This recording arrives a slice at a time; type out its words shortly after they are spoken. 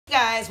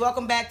Guys,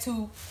 welcome back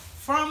to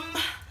From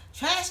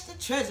Trash to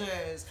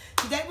Treasures.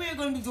 Today we are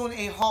going to be doing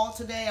a haul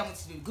today. I went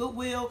to do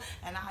Goodwill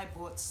and I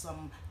bought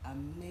some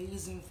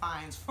amazing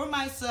finds for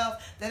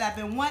myself that I've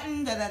been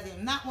wanting, that I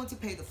did not want to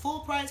pay the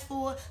full price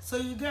for. So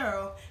your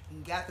girl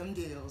got them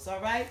deals,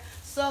 alright?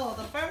 So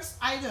the first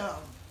item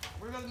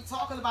we're going to be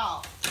talking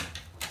about,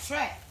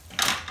 trash.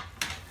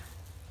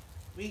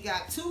 We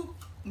got two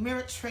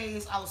mirror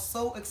trays. I was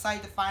so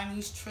excited to find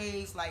these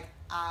trays, like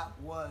I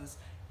was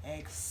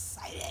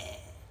excited.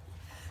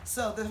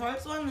 So the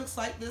first one looks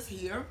like this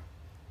here.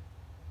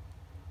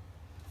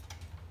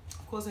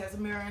 Of course, it has a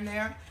mirror in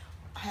there.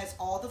 It has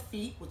all the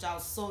feet, which I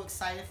was so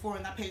excited for,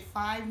 and I paid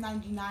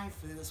 $5.99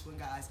 for this one,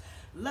 guys.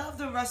 Love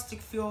the rustic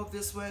feel of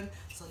this one.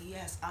 So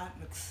yes, I'm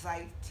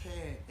excited.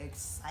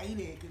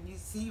 Can you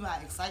see my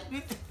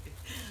excitement?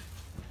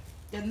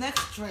 The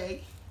next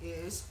tray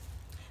is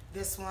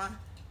this one.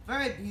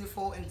 Very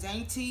beautiful and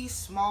dainty,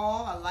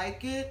 small. I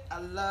like it. I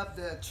love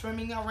the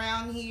trimming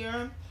around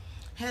here.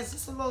 Has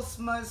just a little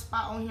smudge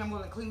spot on here. I'm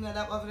going to clean that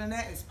up. Other than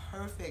that, it's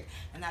perfect.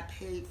 And I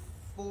paid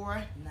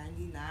 $4.99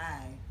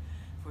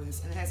 for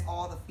this. And it has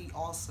all the feet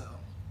also.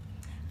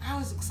 I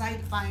was excited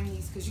to find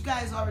these because you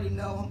guys already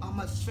know how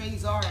much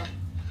trays are.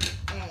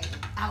 And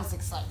I was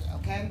excited,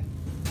 okay?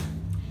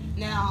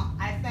 Now,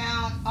 I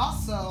found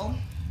also,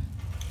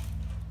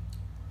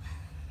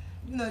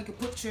 you know, you can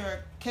put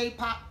your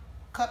K-pop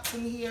cups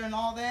in here and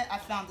all that. I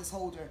found this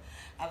holder.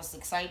 I was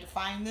excited to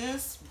find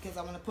this because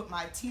I want to put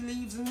my tea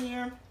leaves in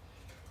here.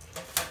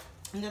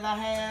 And then I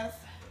have,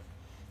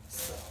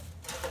 so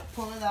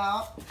pull it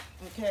out,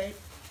 okay.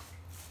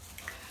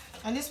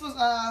 And this was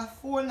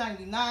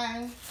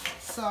 $4.99,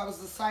 so I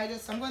was excited.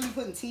 So I'm going to be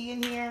putting tea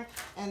in here,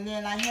 and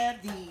then I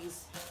have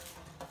these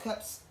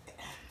cups.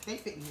 They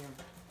fit in here.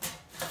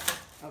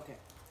 Okay,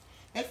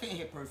 they fit in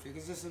here perfect.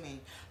 It's just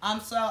me.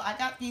 So I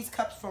got these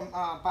cups from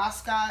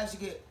Postcard. You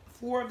get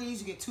 4 of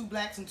these. You get 2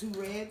 blacks and 2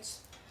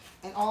 reds,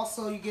 and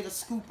also you get a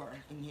scooper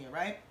in here,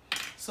 right?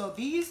 So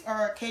these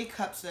are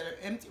K-cups that are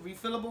empty,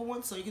 refillable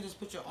ones, so you can just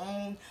put your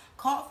own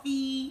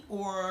coffee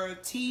or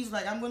teas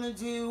like I'm going to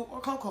do, or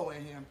cocoa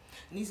in here.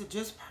 And these are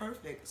just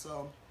perfect.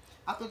 So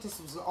I thought this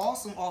was an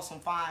awesome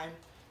find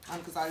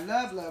because I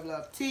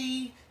love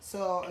tea.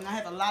 So, and I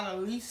have a lot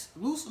of loose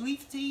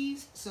leaf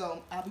teas,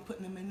 so I'll be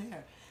putting them in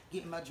there,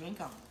 getting my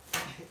drink on.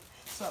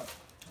 So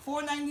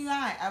 $4.99.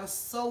 I was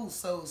so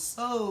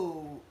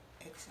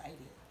excited.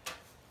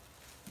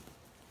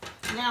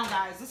 Now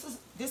guys,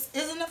 this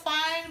isn't a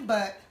find,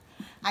 but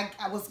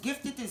I was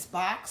gifted this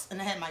box and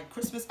it had my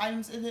Christmas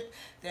items in it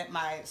that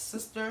my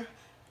sister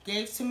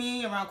gave to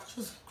me around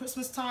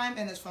Christmas time,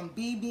 and it's from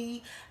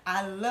BB.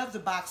 I love the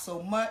box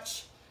so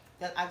much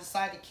that I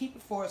decided to keep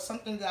it for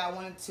something that I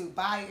wanted to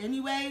buy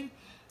anyway.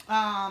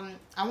 I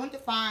wanted to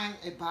find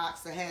a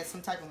box that had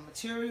some type of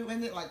material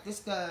in it like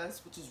this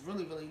does, which is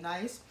really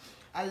nice.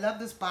 I love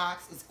this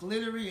box. It's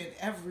glittery and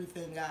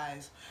everything,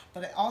 guys.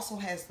 But it also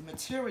has the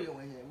material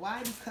in it.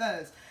 Why?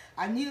 Because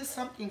I needed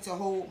something to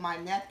hold my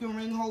napkin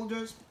ring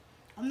holders.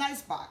 A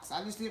nice box.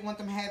 I just didn't want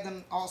them to have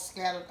them all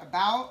scattered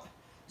about.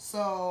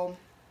 So,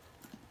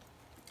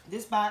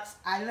 this box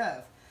I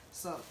love.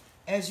 So,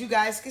 as you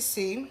guys can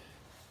see,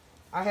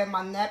 I have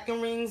my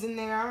napkin rings in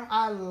there.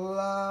 I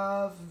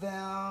love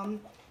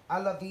them. I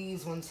love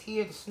these ones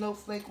here, the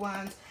snowflake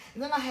ones.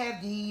 And then I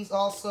have these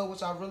also,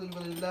 which I really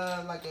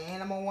love, like the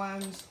animal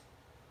ones.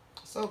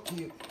 So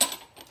cute.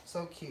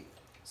 So cute.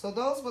 So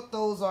those what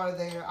those are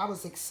there. I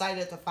was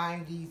excited to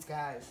find these,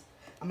 guys.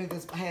 I mean,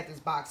 I had this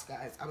box,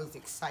 guys. I was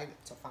excited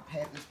to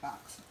have this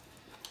box.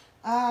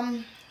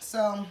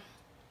 So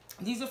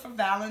these are for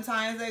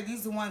Valentine's Day.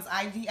 These are the ones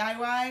I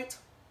DIY'd.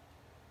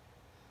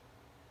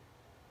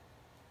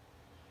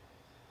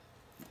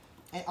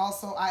 And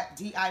also I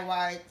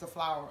DIY'd the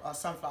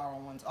sunflower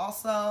ones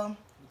also.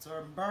 It's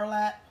a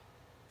burlap.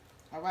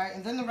 Alright,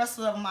 and then the rest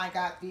of them I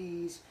got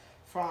these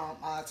from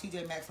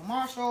TJ Maxx and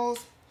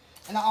Marshalls.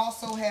 And I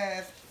also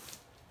have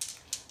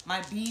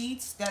my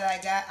beads that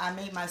I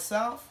made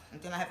myself.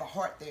 And then I have a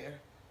heart there.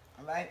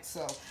 Alright,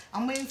 so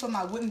I'm waiting for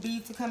my wooden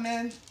bead to come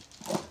in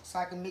so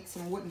I can make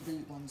some wooden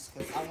bead ones,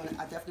 because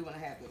I definitely want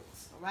to have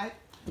those. Alright,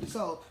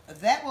 so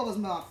that was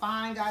my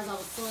find, guys. I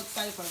was so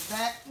excited for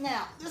that.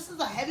 Now, this is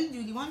a heavy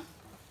duty one.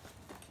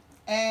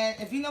 And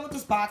if you know what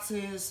this box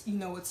is, you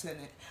know what's in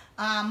it.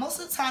 Most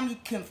of the time you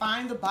can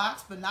find the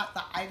box, but not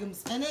the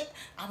items in it.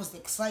 I was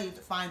excited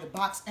to find the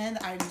box and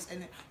the items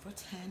in it for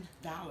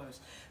 $10.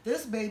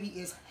 This baby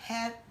is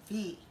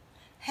heavy.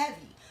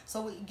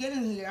 So what you get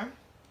in here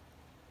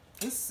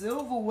is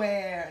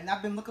silverware. And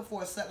I've been looking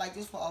for a set like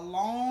this for a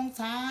long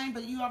time.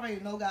 But you already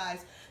know,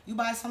 guys, you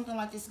buy something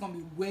like this, it's going to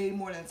be way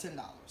more than $10.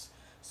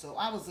 So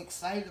I was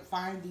excited to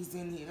find these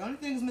in here. The only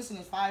thing is missing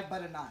is 5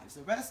 butter knives.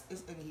 The rest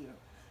is in here.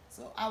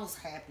 So I was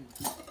happy.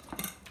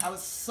 I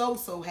was so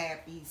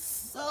happy.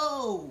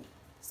 So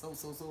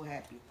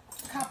happy.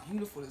 Look how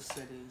beautiful this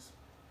set is.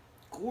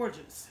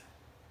 Gorgeous.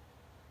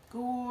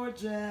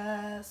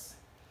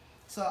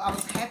 So I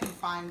was happy to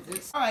find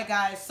this. Alright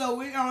guys, so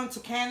we're on to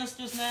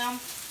canisters now.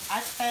 I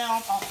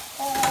found a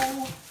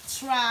whole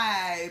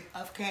tribe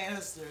of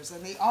canisters,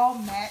 and they all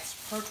match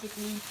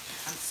perfectly.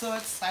 I'm so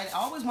excited. I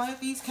always wanted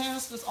these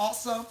canisters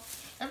also.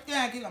 Everything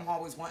I get, I'm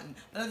always wanting,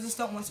 but I just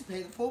don't want to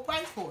pay the full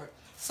price for it.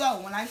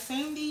 So when I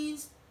seen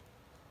these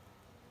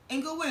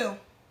in Goodwill,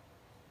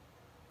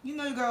 you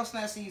know your girl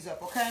snatched these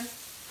up, okay?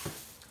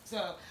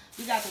 So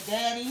we got the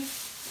daddy,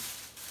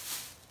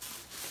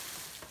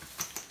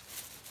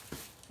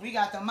 we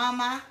got the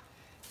mama,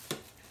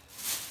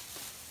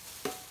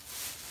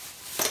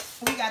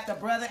 we got the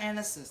brother and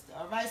the sister.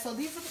 All right, so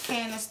these are the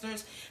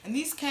canisters, and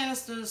these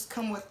canisters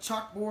come with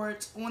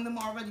chalkboards on them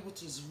already,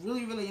 which is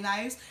really, really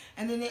nice.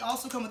 And then they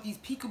also come with these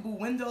peekaboo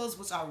windows,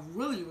 which I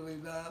really, really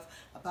love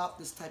about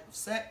this type of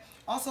set.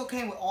 Also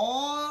came with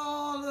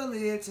all the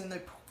lids, and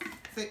they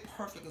fit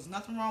perfect. There's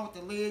nothing wrong with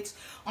the lids.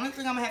 Only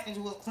thing I'm gonna have to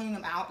do is clean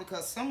them out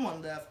because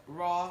someone left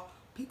raw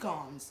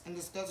pecans, and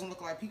this doesn't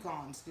look like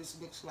pecans. This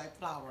looks like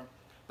flour.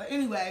 But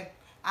anyway,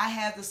 I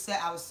had the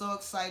set. I was so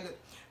excited.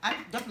 I'm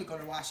definitely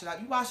gonna wash it out.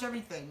 You wash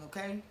everything,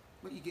 okay?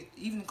 But you get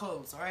even the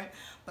clothes, all right?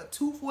 But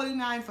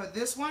 $2.49 for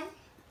this one,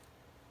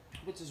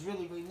 which is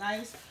really, really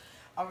nice.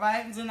 All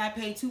right, and then I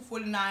paid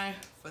 $2.49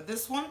 for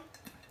this one.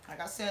 Like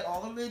I said,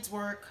 all the lids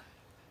work.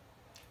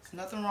 There's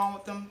nothing wrong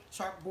with them.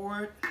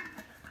 Chalkboard.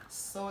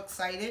 So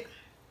excited.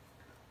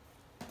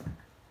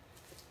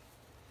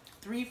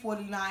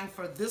 $3.49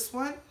 for this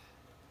one.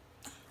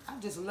 I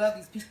just love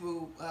these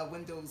people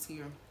windows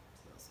here.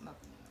 So it's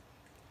nothing.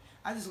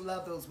 I just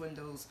love those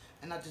windows,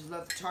 and I just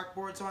love the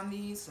chalkboards on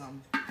these.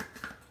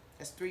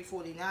 That's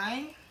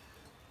 $3.49,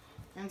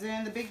 and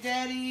then the Big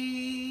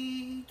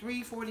Daddy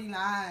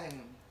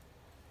 $3.49.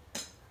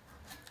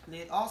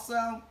 Lid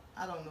also.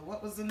 I don't know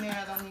what was in there.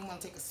 I don't even want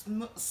to take a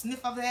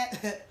sniff of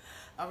that.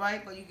 All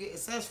right, but you get, it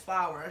says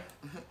flour.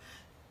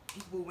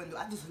 People window.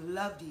 I just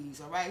love these.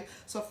 All right.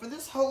 So for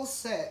this whole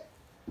set,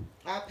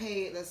 I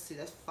paid. Let's see.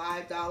 That's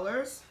 $5.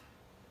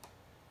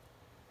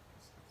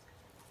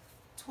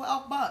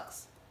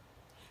 $12.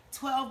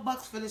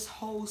 $12 for this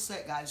whole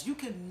set, guys. You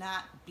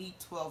cannot beat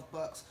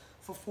 $12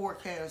 for 4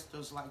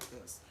 canisters like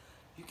this.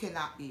 You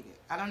cannot beat it.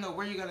 I don't know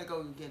where you're gonna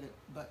go to get it,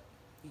 but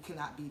you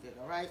cannot beat it.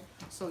 All right.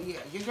 So yeah,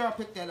 your girl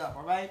picked that up.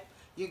 All right.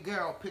 Your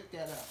girl picked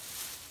that up.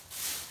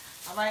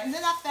 All right. And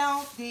then I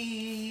found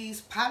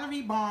these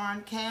Pottery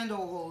Barn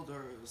candle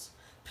holders,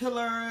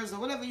 pillars, or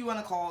whatever you want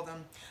to call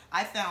them.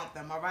 I found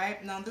them. All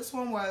right. Now this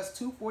one was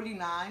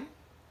 $2.49.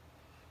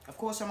 Of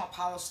course, I'm gonna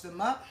polish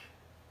them up.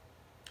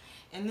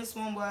 And this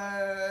one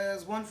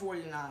was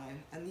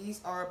 $1.49. And these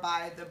are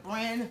by the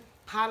brand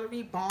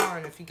Pottery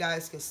Barn, if you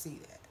guys can see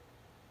that.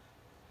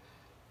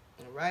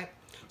 Alright.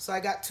 So I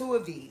got 2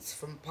 of these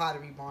from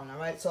Pottery Barn,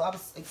 alright? So I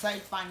was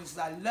excited to find these.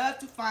 I love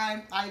to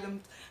find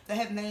items that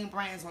have name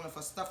brands on it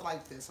for stuff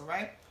like this,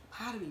 alright?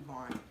 Pottery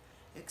Barn.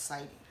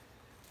 Exciting.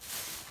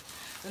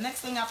 The next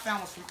thing I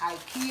found was from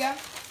IKEA.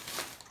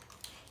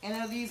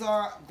 And these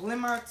are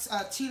Glimmer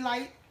tea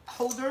light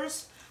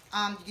holders.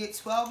 You get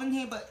 12 in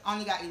here, but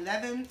only got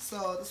 11.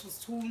 So this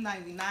was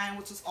 $2.99,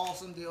 which is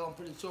awesome deal, I'm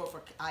pretty sure,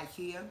 for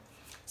IKEA.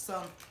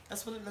 So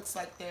that's what it looks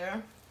like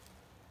there.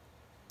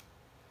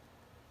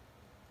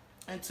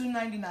 And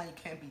 $2.99, you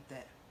can't beat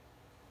that.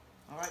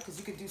 Alright, because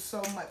you can do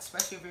so much,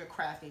 especially if you're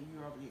crafty, you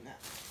already know.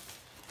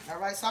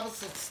 Alright, so I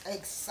was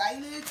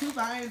excited to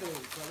find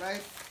those,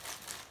 alright?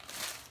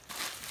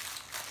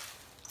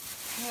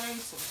 Okay,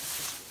 so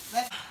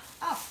let's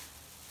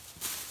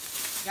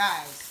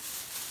guys.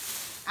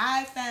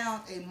 I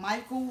found a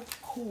Michael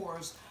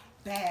Kors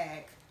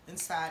bag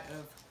inside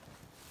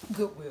of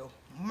Goodwill.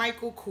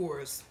 Michael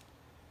Kors.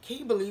 Can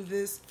you believe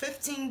this?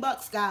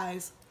 $15,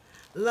 guys.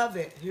 Love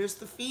it. Here's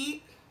the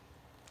feet.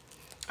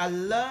 I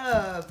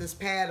love this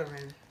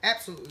pattern.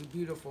 Absolutely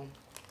beautiful.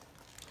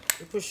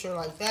 You push her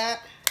like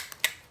that.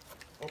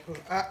 Open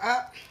her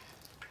up.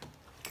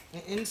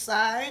 And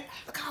inside,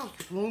 look how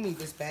roomy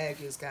this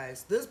bag is,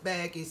 guys. This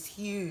bag is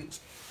huge.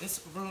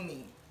 It's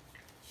roomy.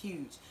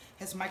 Huge.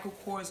 Has Michael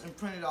Kors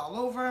imprinted all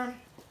over.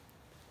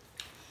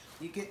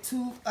 You get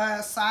 2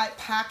 side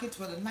pockets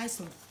with a nice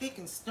and thick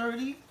and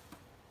sturdy.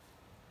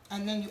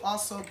 And then you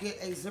also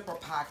get a zipper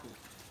pocket.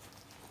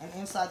 And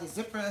inside the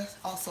zipper,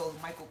 also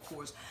Michael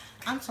Kors.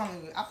 I'm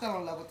telling you, I fell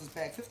in love with this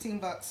bag.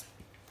 $15.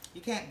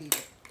 You can't beat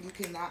it. You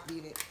cannot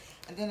beat it.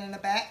 And then in the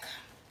back,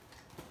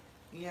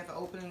 you have an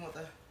opening with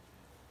a,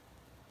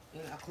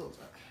 I'll close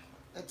it.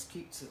 That's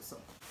cute too. So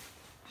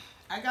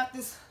I got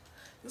this.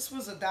 This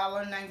was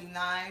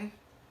 $1.99.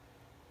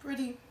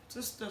 Pretty,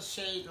 just a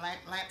shade,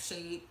 lamp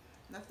shade.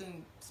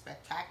 Nothing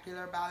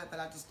spectacular about it, but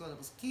I just thought it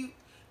was cute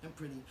and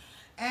pretty.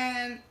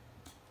 And,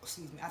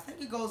 excuse me, I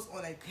think it goes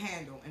on a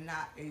candle and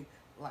not a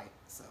light.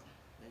 So,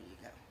 there you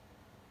go.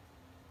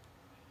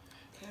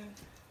 Okay.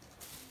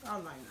 All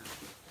right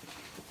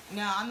now.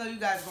 Now, I know you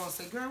guys are going to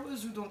say, girl, what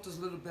is you doing with this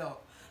little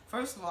belt?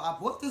 First of all, I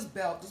bought this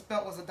belt. This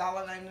belt was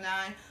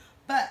 $1.99.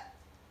 But,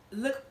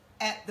 look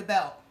at the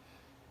belt.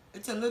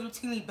 It's a little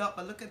teeny belt,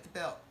 but look at the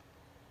belt.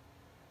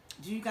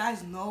 Do you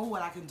guys know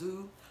what I can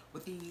do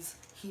with these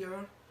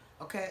here?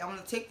 Okay, I'm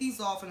going to take these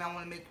off, and I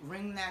want to make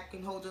ring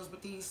napkin holders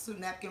with these too,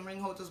 napkin ring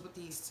holders with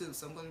these too.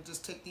 So I'm going to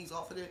just take these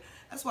off of there.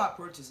 That's why I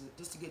purchased it,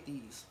 just to get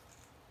these.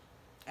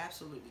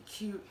 Absolutely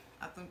cute.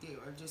 I think they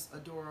are just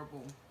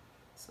adorable.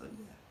 So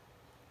yeah.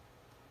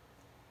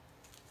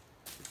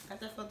 Got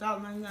that for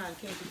 $1.99.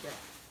 Can't beat that.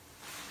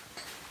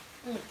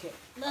 Okay,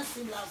 let's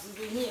see what else is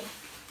in here.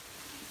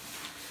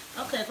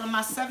 Okay, from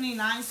my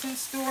 79-cent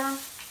store.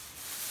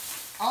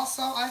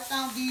 Also, I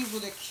found these were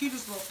the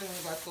cutest little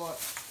things, I thought.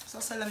 So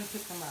I said, let me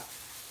pick them up.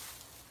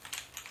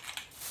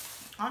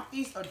 Aren't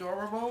these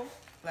adorable?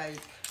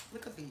 Like,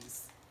 look at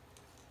these.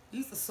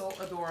 These are so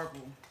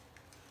adorable.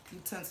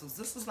 Utensils.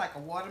 This is like a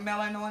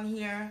watermelon on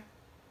here.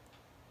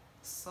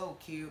 So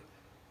cute.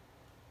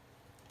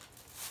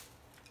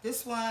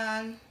 This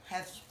one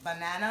has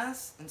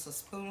bananas and it's a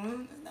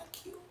spoon. Isn't that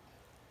cute?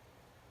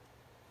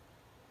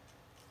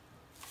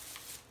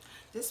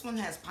 This one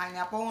has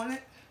pineapple on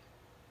it.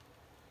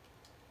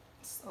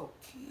 So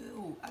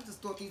cute. I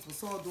just thought these were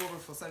so adorable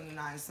for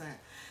 79 cents.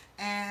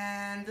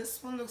 And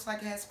this one looks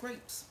like it has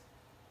grapes.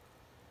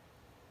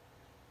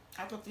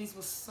 I thought these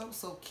were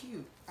so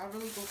cute. I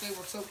really thought they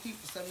were so cute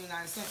for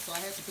 79 cents, so I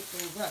had to pick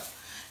those up.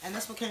 And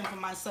that's what came from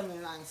my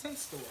 79-cent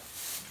store.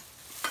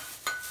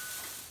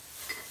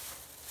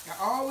 I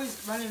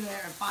always run in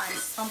there and find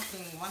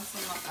something once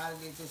a month out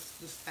of there just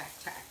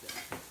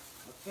spectacular.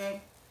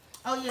 Okay?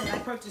 Oh yeah, I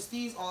purchased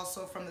these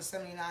also from the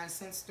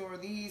 79-cent store.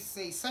 These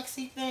say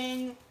sexy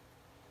thing.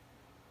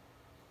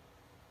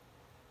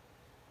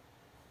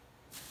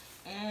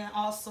 And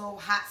also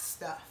hot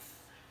stuff.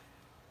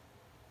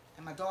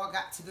 And my dog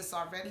got to this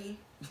already.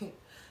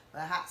 The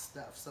hot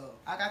stuff. So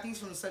I got these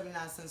from the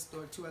 79-cent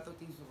store too. I thought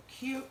these were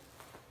cute.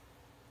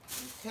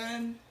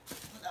 Okay.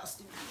 What else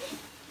do we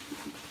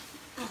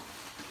get?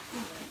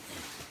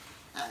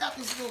 I got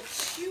this little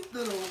cute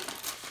little.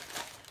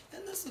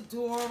 Isn't this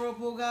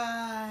adorable,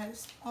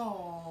 guys?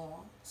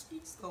 Oh,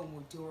 she's so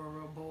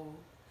adorable.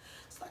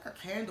 It's like a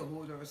candle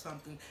holder or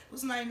something. It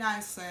was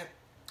 99 cents.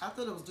 I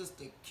thought it was just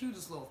the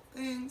cutest little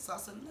thing. So I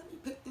said, let me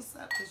pick this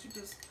up because you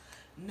just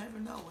never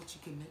know what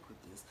you can make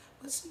with this.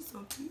 But she's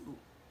so cute.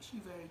 She's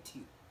very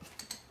cute.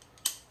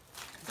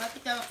 So I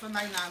picked that up for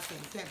 99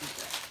 cents. Can't beat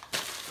that.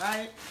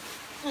 Right?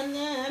 And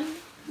then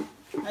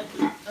I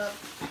picked up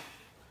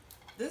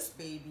this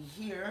baby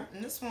here.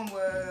 And this one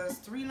was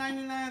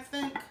 $3.99, I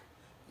think.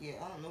 Yeah,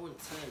 I don't know what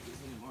the tag is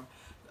anymore.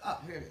 Oh,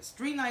 here it is.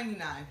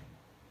 $3.99.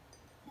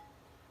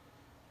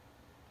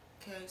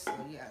 Okay, so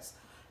yes.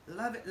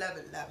 Love it, love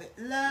it, love it,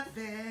 love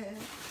it.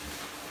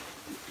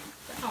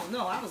 I don't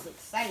know. I was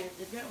excited.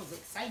 The girl was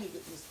excited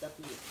with this stuff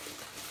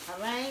here.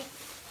 Alright?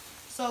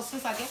 So,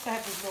 since I guess I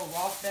have this little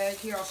Ross bag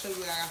here, I'll show you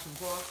what I got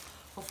from Ross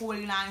for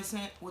 49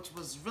 cents, which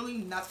was really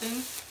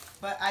nothing.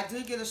 But I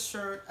did get a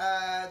shirt.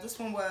 This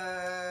one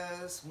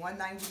was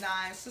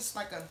 $1.99. It's just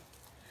like a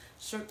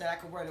shirt that I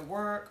could wear to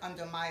work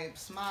under my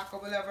smock or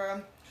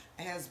whatever.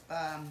 It has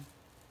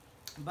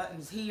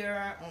buttons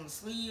here on the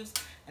sleeves,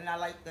 and I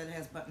like that it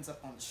has buttons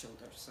up on the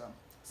shoulder. So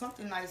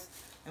something nice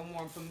and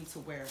warm for me to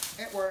wear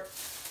at work.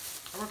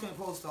 I work in the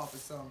post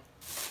office, so.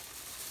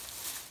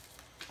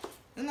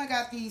 Then I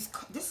got these.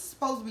 This is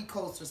supposed to be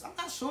coasters. I'm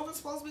not sure if it's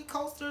supposed to be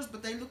coasters,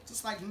 but they look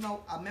just like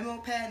a memo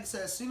pad, and it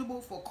says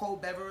suitable for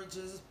cold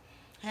beverages,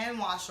 hand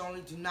wash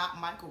only, do not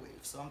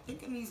microwave. So I'm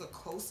thinking these are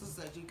coasters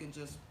that you can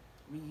just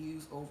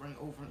reuse over and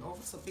over and over.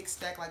 It's a big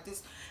stack like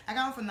this. I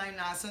got them for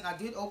 99 cents. I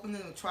did open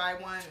it and try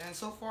one, and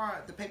so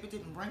far the paper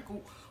didn't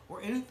wrinkle or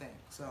anything.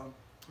 So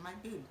it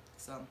might be.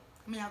 So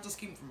I mean, I'll just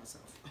keep them for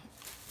myself.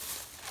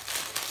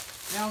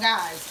 Now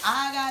guys,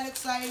 I got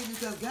excited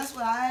because guess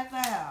what I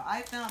found?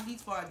 I found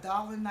these for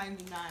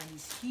 $1.99.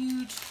 These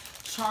huge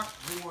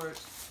chalkboards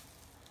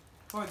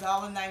for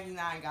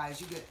 $1.99,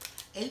 guys. You get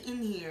 8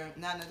 in here.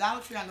 Now in the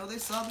Dollar Tree, I know they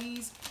sell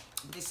these,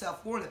 but they sell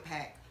 4 in a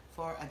pack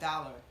for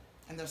 $1.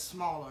 And they're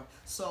smaller.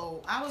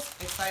 So I was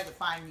excited to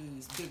find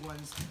these big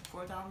ones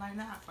for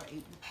 $1.99 for 8 in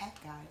a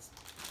pack, guys.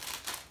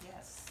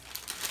 Yes.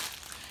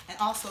 And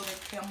also they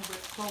come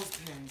with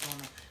clothespins on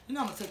them. You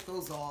know, I'm going to take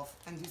those off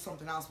and do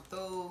something else with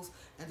those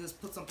and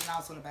just put something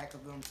else on the back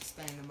of them to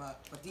stain them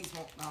up. But these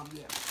won't,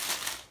 yeah.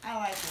 I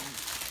like them.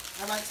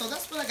 Alright, so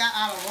that's what I got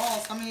out of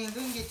Ross. I mean, it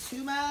didn't get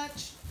too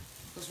much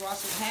because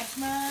Ross didn't have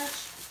too much.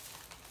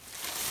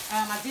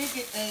 I did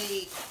get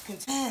a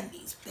container.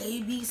 These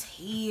babies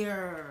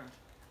here.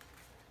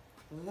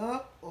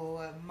 Look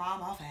what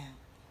Mama found.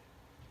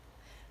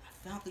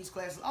 I found these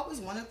glasses. I always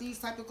wanted these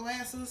type of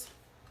glasses.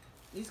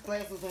 These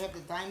glasses that have the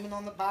diamond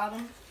on the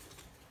bottom.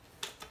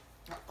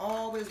 I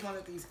always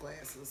wanted these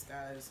glasses,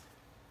 guys.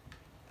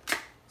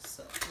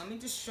 So, let me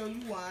just show you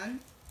one.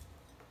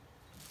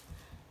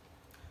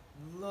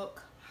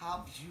 Look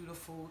how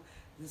beautiful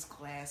this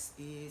glass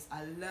is.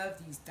 I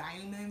love these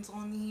diamonds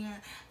on here.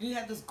 And you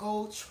have this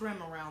gold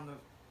trim around the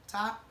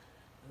top.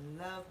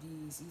 I love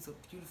these. These are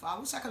beautiful. I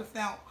wish I could have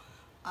found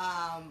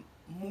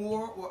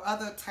more or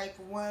other type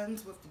of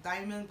ones with the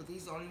diamond, but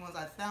these are the only ones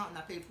I found, and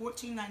I paid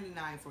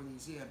 $14.99 for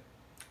these. Yeah,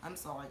 I'm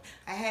sorry.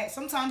 I had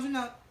sometimes, you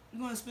know, you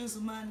want to spend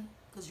some money,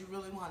 because you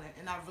really want it,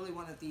 and I really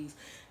wanted these.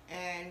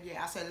 And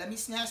yeah, I said let me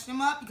snatch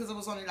them up because it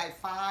was only like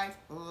 5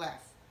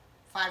 left,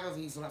 5 of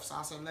these left. So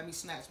I said let me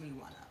snatch me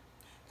one up,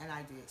 and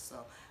I did.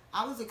 So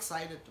I was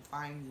excited to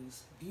find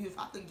these.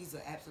 Beautiful. I think these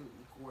are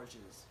absolutely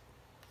gorgeous,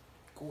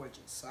 gorgeous.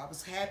 So I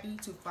was happy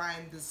to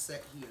find this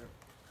set here.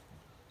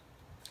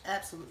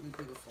 Absolutely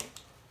beautiful.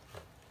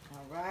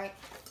 All right,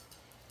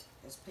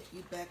 let's put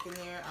you back in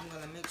there. I'm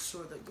gonna make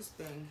sure that this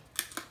thing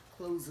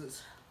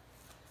closes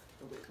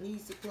the way it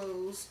needs to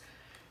close.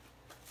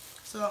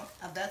 So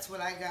that's what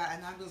I got,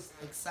 and I'm just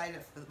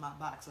excited for my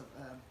box of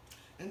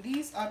and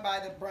these are by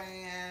the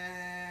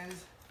brand,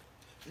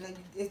 and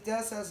it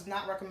does says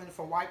not recommended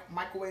for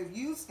microwave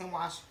use and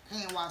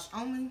hand wash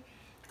only.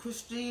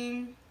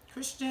 Christian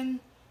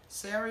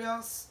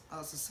Cereals,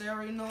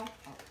 Cesario,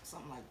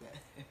 something like that.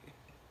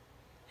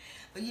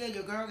 But yeah,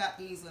 your girl got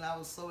these, and I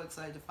was so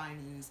excited to find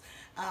these.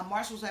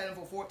 Marshalls had them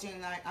for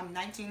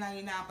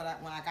 $19.99,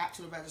 but when I got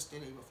to the register,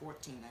 they were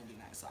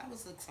 $14.99. So I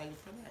was excited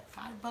for that.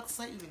 $5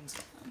 savings.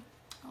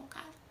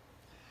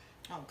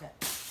 Okay.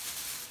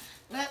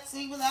 Let's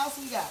see what else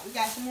we got. We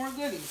got some more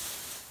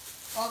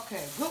goodies.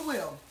 Okay,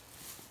 Goodwill.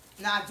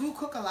 Now I do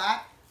cook a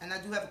lot, and I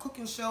do have a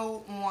cooking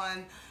show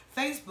on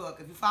Facebook.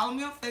 If you follow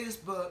me on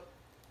Facebook,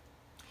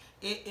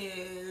 it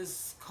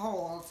is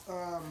called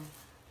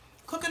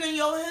Cooking in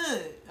Your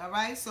Hood, all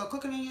right? So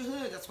Cooking in Your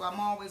Hood, that's why I'm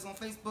always on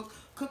Facebook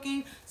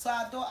cooking. So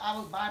I thought I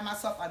would buy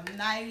myself a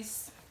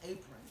nice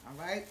apron, all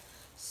right?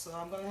 So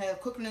I'm going to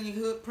have Cooking in Your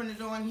Hood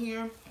printed on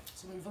here.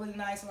 It's going to be really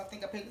nice, and I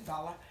think I paid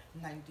 $1.99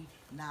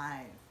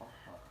 for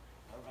her,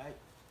 all right?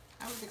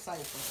 I was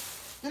excited for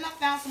her. Then I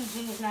found some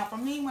jeans. Now, for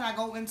me, when I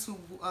go into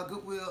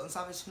Goodwill and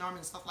Salvation Army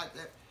and stuff like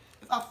that,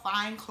 if I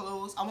find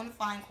clothes, I want to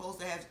find clothes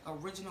that have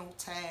original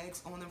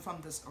tags on them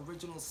from this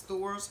original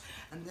stores,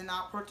 and then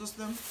I'll purchase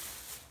them.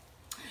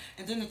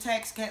 And then the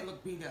tags can't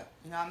look beat up,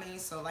 you know what I mean?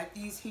 So like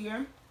these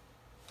here,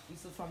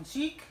 these are from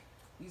Chic.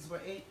 These were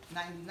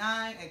 $8.99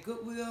 at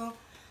Goodwill,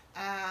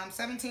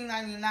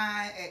 $17.99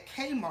 at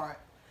Kmart,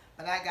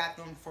 but I got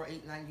them for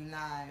 $8.99,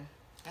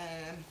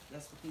 and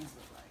that's what these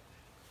look like.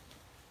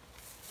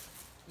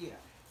 Yeah,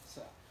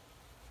 so.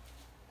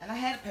 And I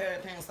had a pair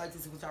of pants like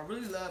this, which I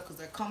really love because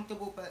they're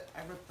comfortable, but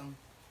I ripped them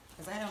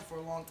because I had them for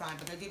a long time,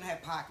 but they didn't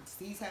have pockets.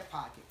 These have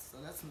pockets, so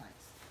that's nice.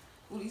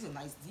 Oh, these are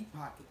nice deep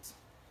pockets.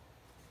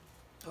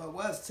 Oh, it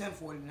was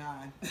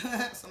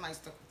 $10.49. Somebody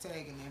stuck a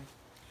tag in there.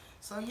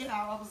 So yeah,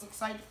 I was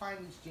excited to find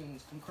these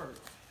jeans from Curve.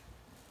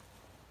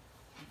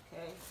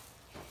 Okay.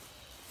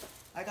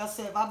 Like I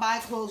said, if I buy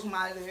clothes from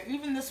out of there,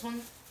 even this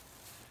one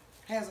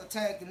has a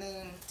tag,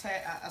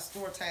 a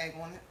store tag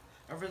on it,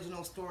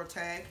 original store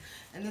tag,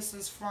 and this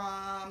is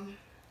from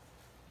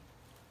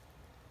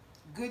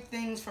Good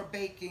Things for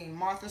Baking,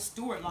 Martha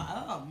Stewart line.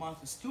 Oh,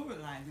 Martha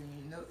Stewart line, didn't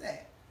even know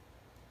that.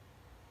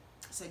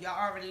 So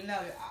y'all already know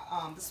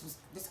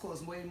this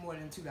costs way more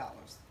than $2.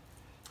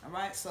 All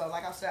right, so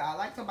like I said, I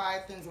like to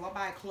buy things. If I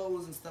buy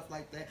clothes and stuff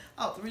like that,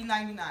 oh,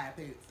 $3.99. I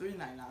paid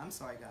 $3.99. I'm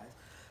sorry, guys.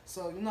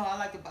 So you know, I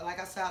like to buy,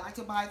 like I said, I like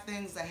to buy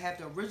things that have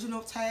the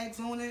original tags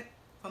on it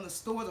from the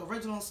store, the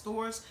original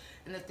stores.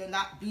 And if they're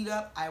not beat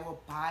up, I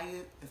will buy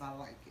it if I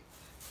like it.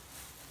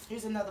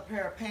 Here's another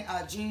pair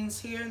of jeans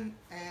here,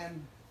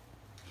 and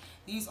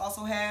these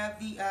also have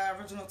the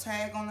original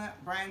tag on it,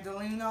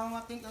 Brandolino.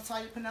 I think that's how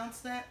you pronounce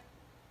that.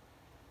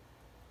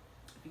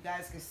 If you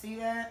guys can see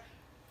that.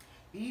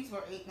 These were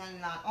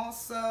 $8.99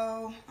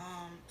 also.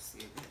 Let's see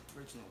the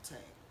original tag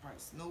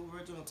price. No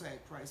original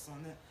tag price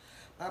on it.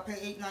 But I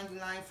paid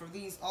 $8.99 for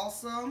these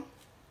also.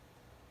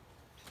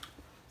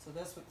 So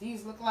that's what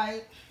these look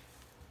like.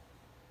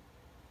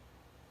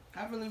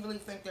 I really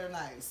think they're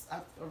nice.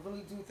 I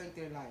really do think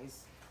they're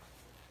nice.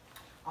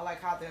 I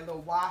like how they're a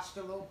little washed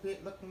a little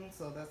bit looking,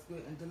 so that's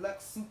good. And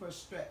Deluxe Super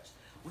Stretch,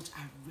 which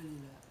I really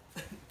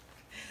love.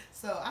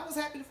 So I was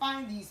happy to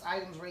find these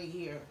items right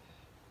here.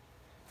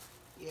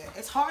 Yeah,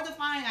 it's hard to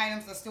find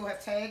items that still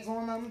have tags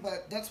on them,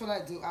 but that's what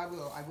I do. I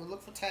will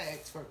look for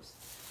tags first.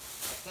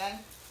 Okay?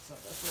 So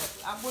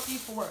that's what I bought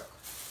these for work.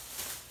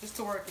 Just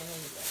to work in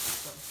anyway.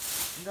 So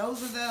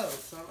those are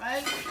those,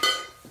 alright?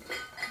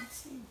 Let's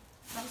see.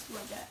 What else do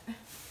I got?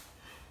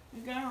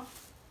 You girl.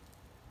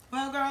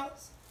 Well,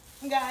 girls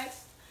and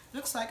guys,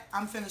 looks like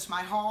I'm finished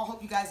my haul.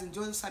 Hope you guys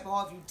enjoy this type of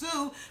haul. If you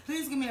do,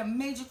 please give me a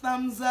major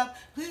thumbs up.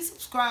 Please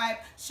subscribe,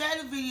 share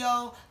the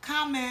video,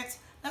 comment.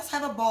 Let's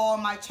have a ball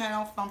on my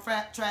channel from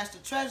Trash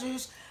to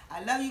Treasures.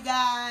 I love you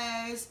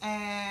guys,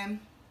 and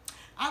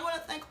I want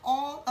to thank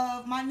all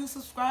of my new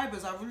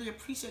subscribers. I really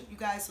appreciate you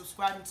guys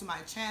subscribing to my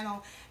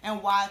channel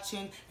and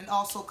watching and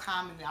also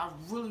commenting. I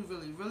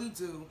really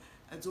do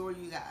adore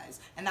you guys.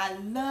 And I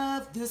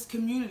love this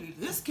community.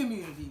 This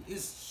community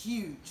is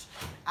huge.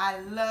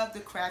 I love the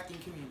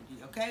crafting community,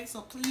 okay?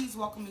 So please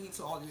welcome me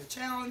to all of your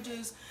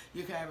challenges,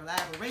 your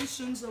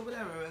collaborations, or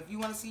whatever. If you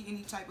want to see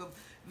any type of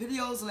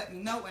videos, let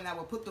me know and I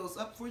will put those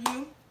up for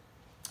you.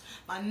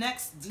 My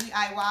next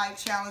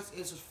DIY challenge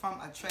is from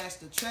a Trash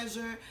to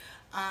Treasure,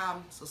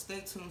 so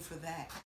stay tuned for that.